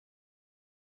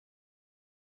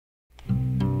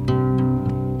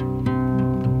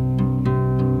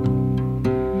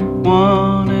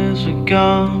was a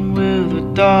gun with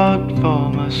a dart for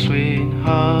my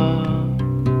sweetheart.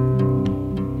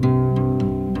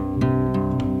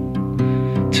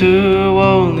 Two,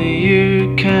 only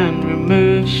you can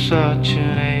remove such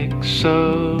an ache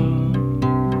so.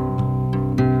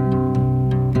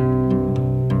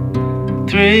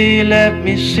 Three, let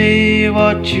me see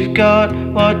what you've got,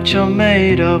 what you're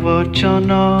made of, what you're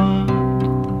not.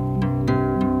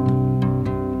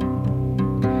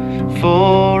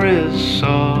 Four is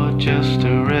saw, just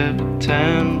a ripped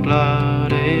and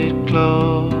bloodied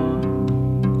claw.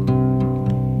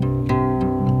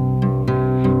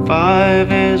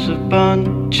 Five is a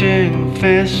bunching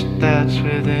fist that's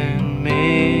within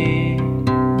me.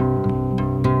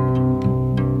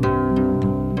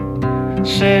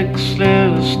 Six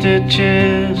little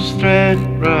stitches thread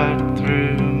right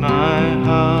through my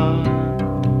heart.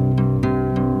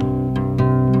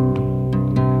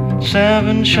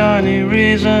 Seven shiny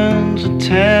reasons are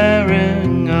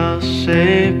tearing us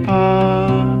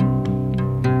apart.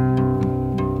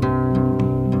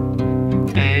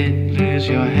 Eight, lose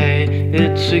your hate,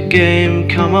 it's a game,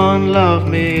 come on love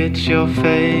me, it's your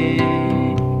fate.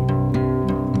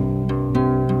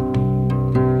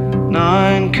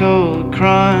 Nine, cold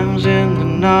crimes in the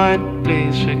night,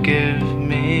 please forgive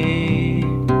me.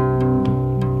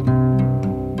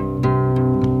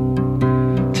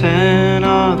 10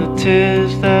 are the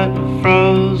tears that were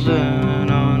frozen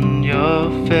on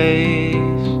your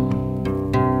face.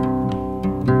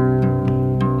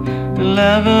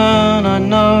 11, I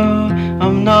know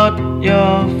I'm not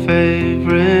your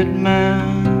favorite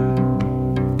man.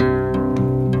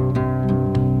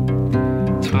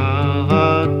 12,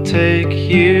 I'll take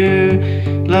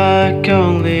you like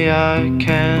only I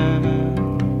can.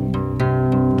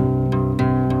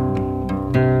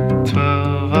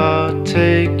 12, I'll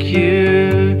take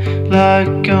you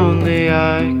like only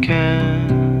I can.